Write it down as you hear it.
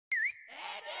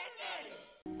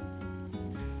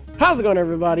How's it going,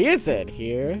 everybody? It's Ed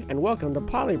here, and welcome to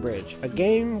Polybridge, a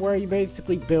game where you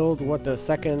basically build what the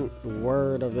second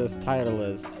word of this title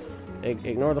is.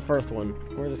 Ignore the first one.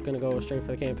 We're just gonna go straight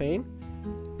for the campaign.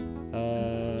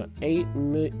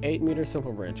 8-meter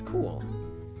simple bridge. Cool.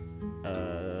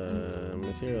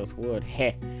 Materials wood.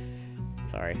 Heh.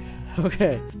 Sorry.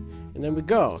 Okay. And then we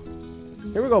go.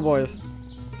 Here we go, boys.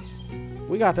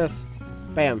 We got this.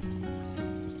 Bam.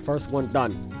 First one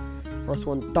done. First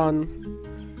one done.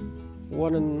 How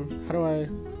do I...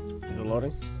 Is it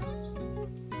loading?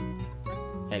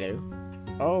 Hello.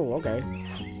 Oh, okay.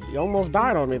 You almost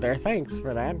died on me there. Thanks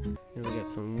for that. And we get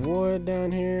some wood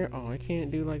down here. Oh, I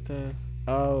can't do like the...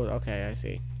 Oh, okay, I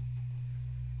see.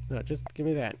 No, just give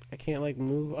me that. I can't like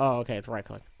move... Oh, okay, it's right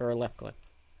click. Or left click.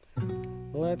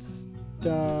 Let's...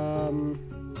 Should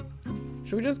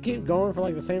we just keep going for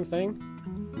like the same thing?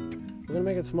 We're gonna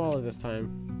make it smaller this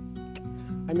time.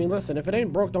 I mean, listen, if it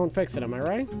ain't broke, don't fix it, am I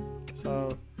right? So,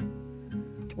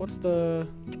 what's the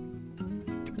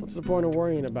point of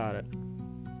worrying about it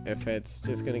if it's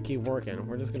just gonna keep working?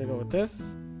 We're just gonna go with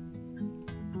this.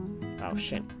 Oh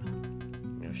shit!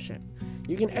 Oh shit!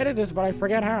 You can edit this, but I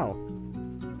forget how.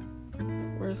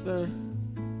 Where's the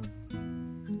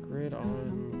grid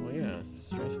on? Well, yeah,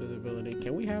 stress visibility.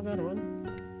 Can we have that on?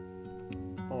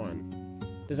 On.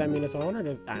 Does that mean it's on, or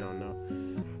does I don't know?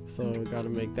 So we gotta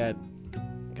make that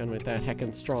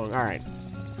heckin' strong. All right.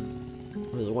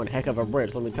 This is one heck of a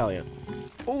bridge, let me tell you.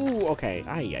 Ooh, okay.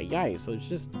 Ay. So it's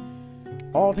just...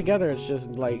 All together, it's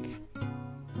just, like...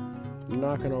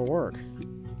 Not gonna work.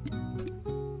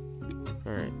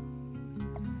 Alright.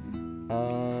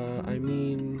 I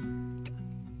mean...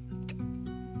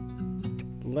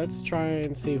 Let's try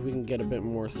and see if we can get a bit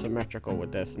more symmetrical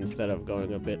with this instead of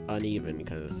going a bit uneven,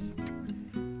 because...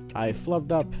 I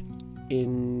flubbed up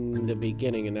in the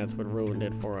beginning, and that's what ruined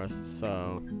it for us,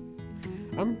 so...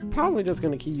 I'm probably just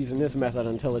gonna keep using this method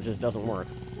until it just doesn't work.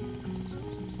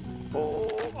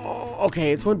 Oh,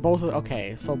 okay, it's when both of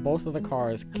okay, so both of the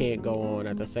cars can't go on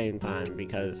at the same time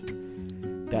because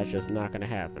that's just not gonna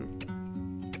happen.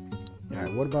 All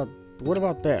right, what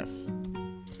about this?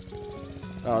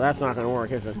 Oh, that's not gonna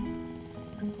work, is it?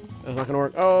 That's not gonna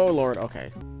work. Oh Lord, okay.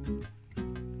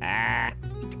 Ah,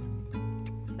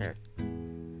 there.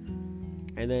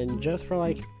 And then just for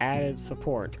like added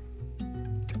support.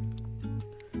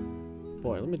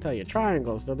 Boy, let me tell you,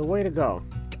 triangles, they're the way to go.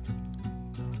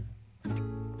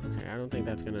 Okay, I don't think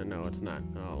that's gonna... No, it's not.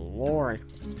 Oh, Lord.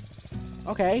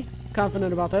 Okay,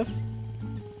 confident about this.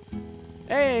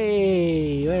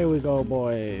 Hey, there we go,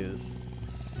 boys.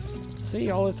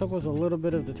 See, all it took was a little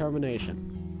bit of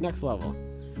determination. Next level.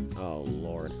 Oh,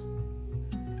 Lord.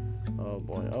 Oh,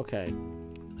 boy, okay.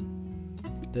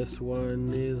 This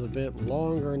one is a bit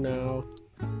longer now.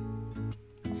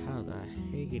 How the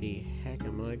higgity heck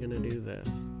am I gonna do this?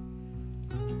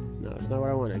 No, it's not what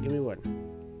I wanted. Give me wood.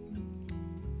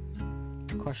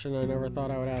 A question I never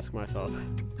thought I would ask myself.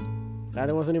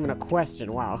 That wasn't even a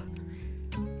question, wow.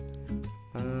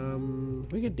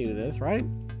 We could do this, right?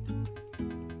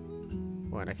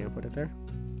 What, I can't put it there?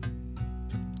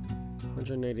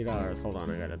 $180. Hold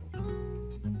on, I got it.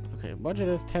 Okay, budget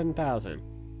is 10,000.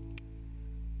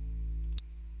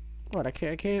 What, I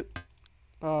can't...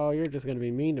 Oh, you're just gonna be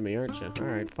mean to me, aren't you?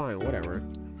 Alright, fine, whatever.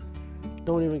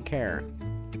 Don't even care.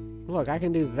 Look, I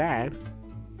can do that.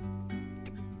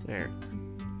 There.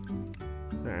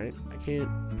 Alright, I can't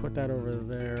put that over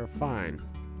there. Fine.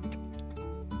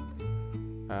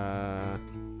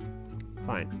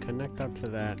 Fine. Connect up to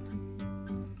that.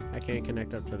 I can't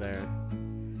connect up to there.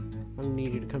 I'm gonna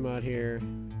need you to come out here.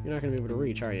 You're not gonna be able to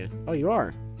reach, are you? Oh, you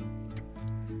are!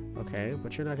 Okay,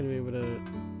 but you're not gonna be able to...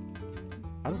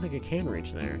 I don't think it can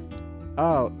reach there.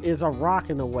 Oh, is a rock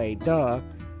in the way. Duh.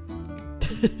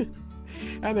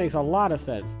 That makes a lot of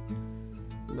sense.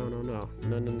 No.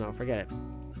 Forget it.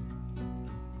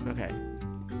 Okay.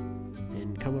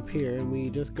 And come up here, and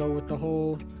we just go with the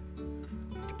whole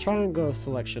triangle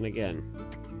selection again.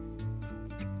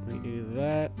 We do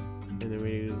that, and then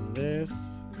we do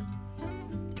this,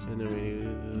 and then we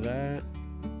do that,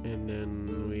 and then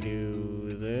we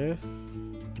do this.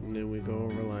 And then we go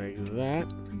over like that.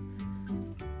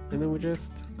 And then we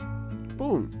just...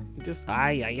 Boom. Just...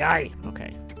 Ay.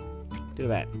 Okay. Do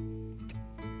that.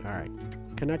 Alright.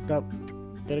 Connect up.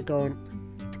 Get it going.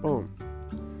 Boom.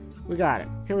 We got it.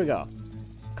 Here we go.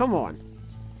 Come on.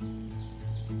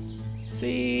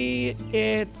 See?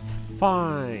 It's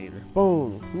fine.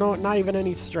 Boom. No, not even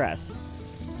any stress.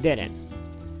 Didn't.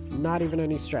 Not even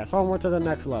any stress. Onward to the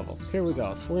next level. Here we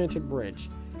go. Slanted bridge.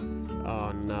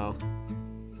 Oh, no.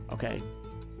 Okay.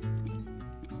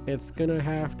 it's gonna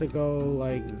have to go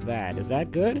like that. Is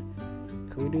that good?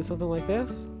 Can we do something like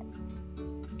this?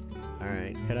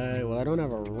 Alright, could I? Well, I don't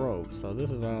have a rope, so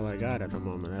this is all I got at the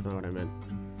moment. That's not what I meant.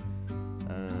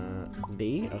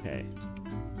 D? Okay.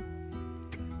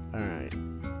 Alright.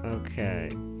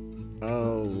 Okay.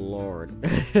 Oh, Lord.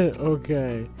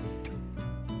 Okay.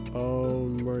 Oh,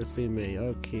 mercy me.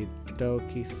 Okie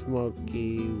dokie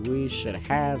smoky. We should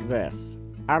have this.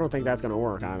 I don't think that's gonna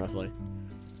work, honestly.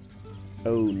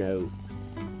 Oh, no.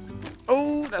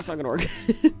 Oh, that's not gonna work.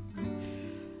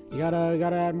 You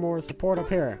gotta add more support up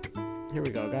here. Here we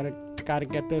go. Gotta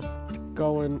get this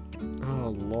going. Oh,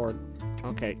 Lord.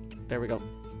 Okay, there we go.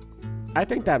 I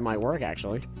think that might work,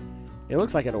 actually. It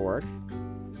looks like it'll work.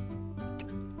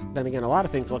 Then again, a lot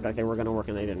of things look like they were gonna work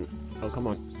and they didn't. Oh, come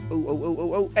on. Oh, oh, oh,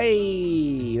 oh, oh.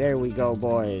 Hey! There we go,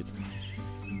 boys.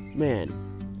 Man,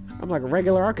 I'm like a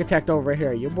regular architect over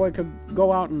here. Your boy could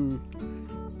go out and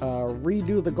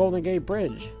redo the Golden Gate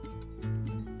Bridge.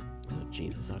 Oh,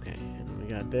 Jesus, okay. And then we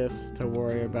got this to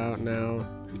worry about now.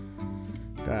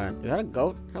 God, is that a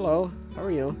goat? Hello, how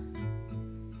are you?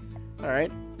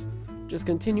 Alright. Just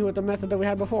continue with the method that we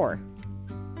had before.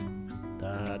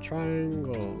 The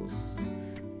triangles.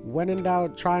 When in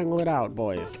doubt, triangle it out,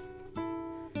 boys.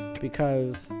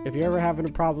 Because if you're ever having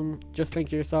a problem, just think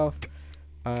to yourself,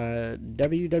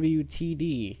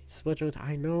 WWTD, split joints.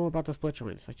 I know about the split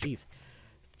joints. Like, jeez.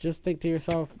 Just think to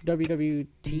yourself,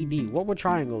 WWTD. What would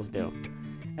triangles do?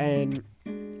 And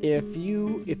if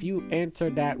you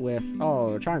answered that with,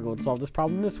 oh, a triangle would solve this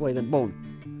problem this way, then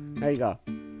boom. There you go.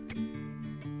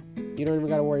 You don't even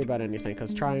got to worry about anything,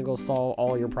 because triangles solve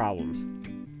all your problems.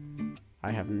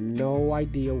 I have no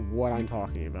idea what I'm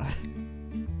talking about.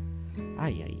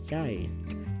 Ay, ay, ay.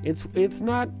 It's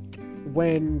not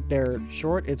when they're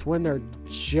short, it's when they're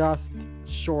just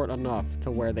short enough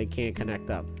to where they can't connect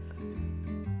up.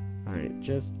 Alright,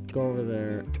 just go over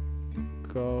there.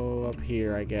 Go up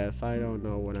here, I guess. I don't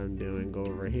know what I'm doing. Go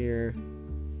over here.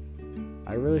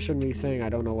 I really shouldn't be saying I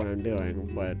don't know what I'm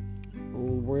doing, but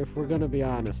if we're gonna be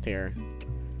honest here.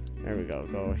 There we go.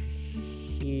 Go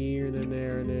here, and then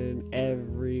there, and then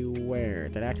everywhere.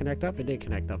 Did that connect up? It did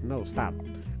connect up. No, stop.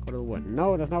 Go to the wood.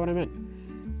 No, that's not what I meant.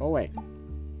 Oh, wait.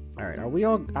 Alright, are we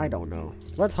all... I don't know.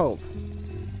 Let's hope.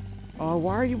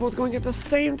 Why are you both going at the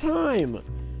same time?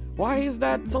 Why is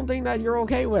that something that you're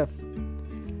okay with?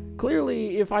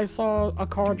 Clearly, if I saw a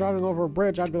car driving over a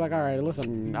bridge, I'd be like, alright,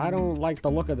 listen, I don't like the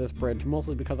look of this bridge,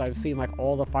 mostly because I've seen, like,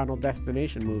 all the Final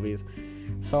Destination movies.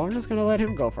 So I'm just gonna let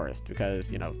him go first,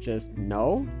 because, you know, just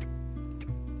no.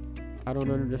 I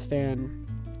don't understand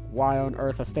why on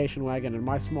earth a station wagon and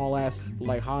my small ass,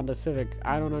 like, Honda Civic,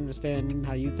 I don't understand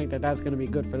how you think that that's gonna be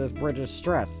good for this bridge's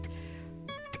stress.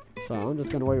 So I'm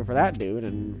just gonna wait for that dude,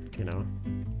 and, you know...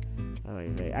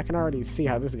 I can already see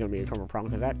how this is going to become a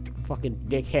problem, because that fucking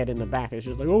dickhead in the back is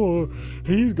just like, oh,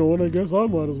 he's going, I guess I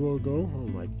might as well go. Oh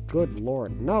my good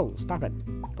lord. No, stop it.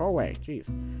 Go away. Jeez.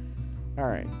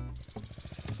 Alright.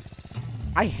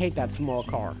 I hate that small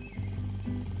car.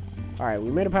 Alright, we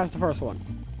made it past the first one.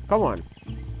 Come on.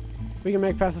 We can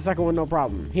make it past the second one, no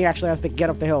problem. He actually has to get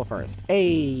up the hill first.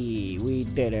 Hey, we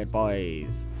did it,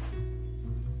 boys.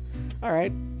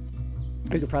 Alright.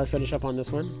 We could probably finish up on this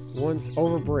one. Once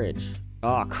over bridge.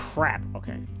 Oh, crap.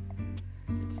 Okay.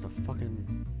 It's the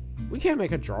fucking... We can't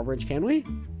make a drawbridge, can we?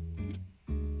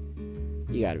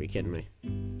 You gotta be kidding me.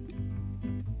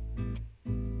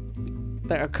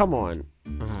 There, come on.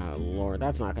 Oh, Lord.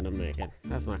 That's not gonna make it.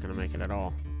 That's not gonna make it at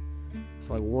all. It's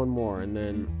like one more, and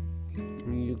then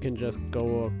you can just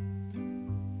go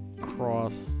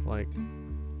across like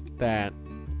that.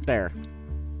 There.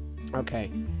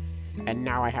 Okay. And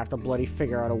now I have to bloody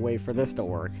figure out a way for this to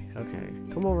work. Okay,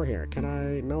 come over here. Can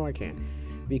I? No, I can't.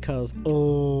 Because,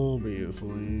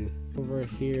 obviously, over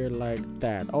here like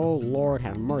that. Oh, Lord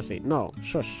have mercy. No,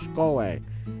 shush, go away.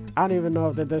 I don't even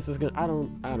know if this is gonna... I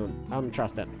don't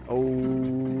trust it. Oh,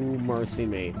 mercy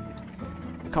me.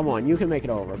 Come on, you can make it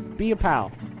over. Be a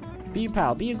pal. Be a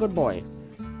pal. Be a good boy.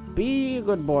 Be a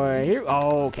good boy. Here.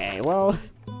 Okay, well...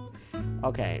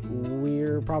 Okay,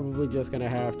 we're probably just gonna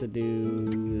have to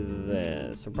do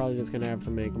this. We're probably just gonna have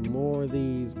to make more of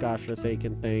these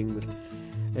gosh-forsaken things.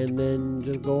 And then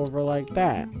just go over like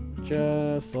that.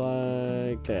 Just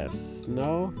like this.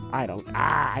 No? I don't.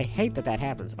 I hate that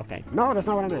happens. Okay. No, that's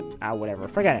not what I meant. Whatever.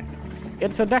 Forget it.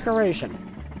 It's a decoration.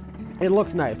 It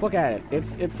looks nice. Look at it.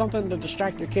 It's something to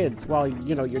distract your kids while,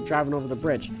 you know, you're driving over the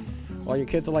bridge. While your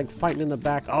kids are, like, fighting in the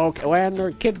back. Okay, well, and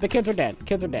the kids are dead.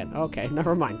 Kids are dead. Okay,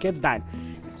 never mind. Kids died.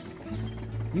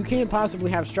 You can't possibly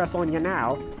have stress on you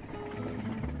now.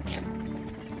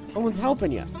 Someone's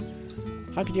helping you.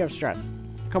 How could you have stress?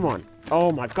 Come on.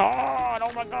 Oh my god!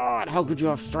 Oh my god! How could you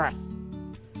have stress?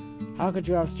 How could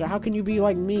you have stress? How can you be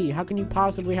like me? How can you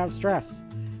possibly have stress?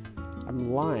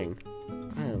 I'm lying.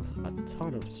 I have a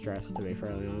ton of stress, to be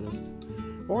fairly honest.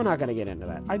 But we're not gonna get into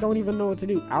that. I don't even know what to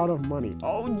do. Out of money.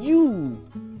 Oh, you!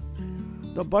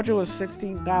 The budget was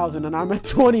 16,000 and I'm at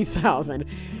 20,000.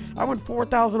 I went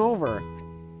 4,000 over.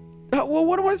 Well,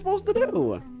 what am I supposed to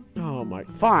do? Oh my...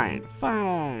 Fine.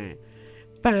 Fine.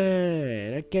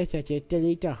 Fine. I guess I just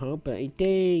delete the whole bloody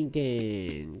thing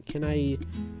then. Can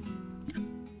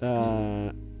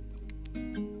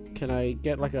I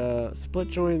get like a split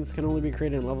joints can only be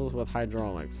created in levels with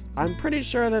hydraulics? I'm pretty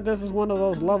sure that this is one of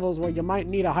those levels where you might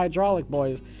need a hydraulic,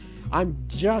 boys. I'm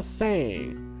just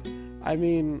saying. I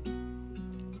mean,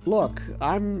 look,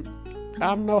 I'm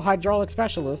no hydraulic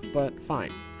specialist, but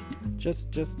fine.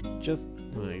 Just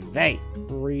like, hey,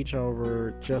 reach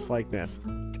over just like this.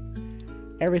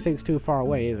 Everything's too far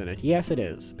away, isn't it? Yes, it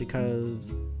is,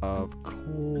 because of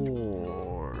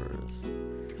course.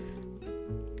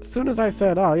 As soon as I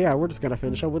said, oh yeah, we're just gonna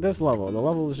finish up with this level, the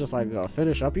level was just like,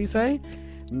 finish up, you say?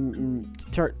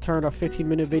 Turn a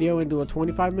 15-minute video into a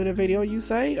 25-minute video, you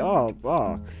say?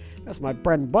 Oh, that's my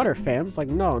bread and butter, fam. It's like,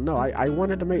 no, I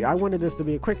wanted this to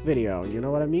be a quick video, you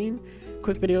know what I mean?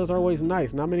 Quick videos are always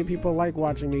nice. Not many people like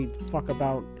watching me fuck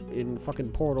about in fucking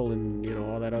Portal and, you know,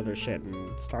 all that other shit and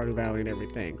Stardew Valley and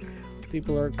everything.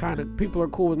 People are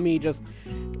cool with me just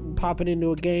popping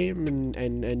into a game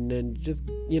and just,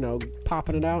 you know,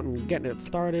 popping it out and getting it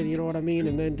started, you know what I mean?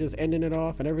 And then just ending it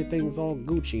off and everything's all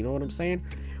Gucci, you know what I'm saying?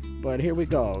 But here we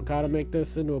go. Gotta make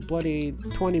this into a bloody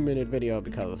 20-minute video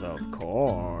because, of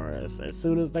course, as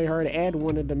soon as they heard Ed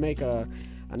wanted to make a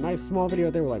nice small video,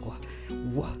 they were like,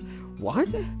 what?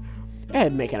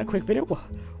 Ed making a quick video?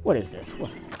 What is this? What?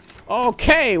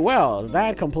 Okay, well,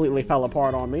 that completely fell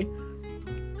apart on me.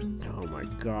 Oh my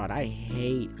god, I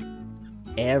hate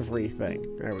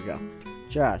everything. There we go.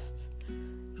 Just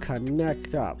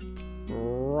connect up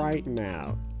right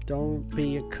now. Don't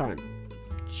be a cunt.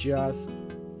 Just...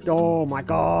 Oh my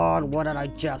god, what did I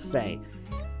just say?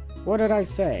 What did I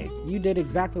say? You did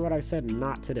exactly what I said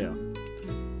not to do.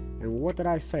 And what did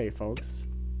I say, folks?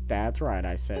 That's right,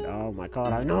 I said, oh my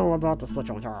god, I know about the split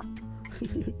joints. Alright,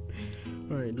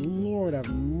 Lord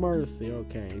have mercy.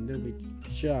 Okay, and then we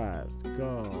just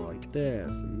go like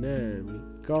this, and then we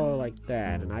go like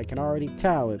that. And I can already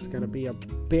tell it's gonna be a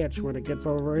bitch when it gets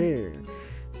over here.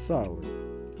 So,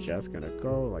 just gonna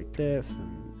go like this,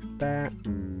 and that,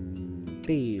 and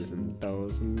these, and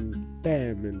those, and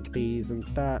them, and these, and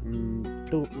that, and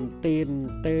do, and did,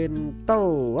 and did, and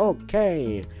do.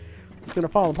 Okay. It's gonna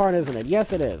fall apart, isn't it?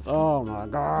 Yes, it is. Oh my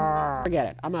god. Forget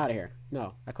it. I'm out of here.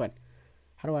 No, I quit.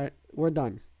 How do I... We're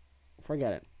done.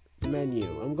 Forget it. Menu.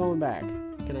 I'm going back.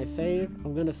 Can I save?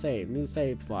 I'm gonna save. New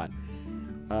save slot.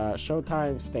 Show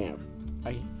timestamp.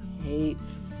 I hate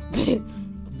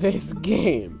this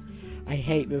game. I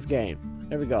hate this game.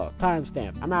 There we go.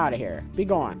 Timestamp. I'm out of here. Be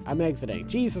gone. I'm exiting.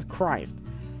 Jesus Christ.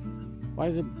 Why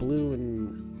is it blue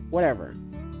and... Whatever.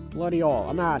 Bloody all.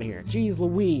 I'm out of here. Jeez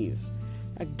Louise.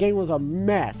 That game was a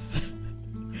mess.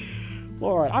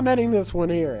 Lord, I'm ending this one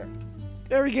here.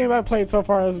 Every game I've played so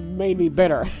far has made me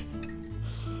bitter.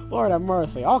 Lord have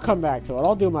mercy. I'll come back to it.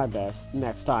 I'll do my best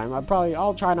next time.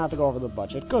 I'll try not to go over the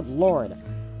budget. Good Lord.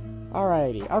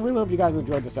 Alrighty. I really hope you guys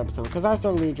enjoyed this episode, because I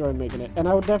certainly enjoyed making it, and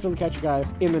I will definitely catch you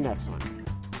guys in the next one.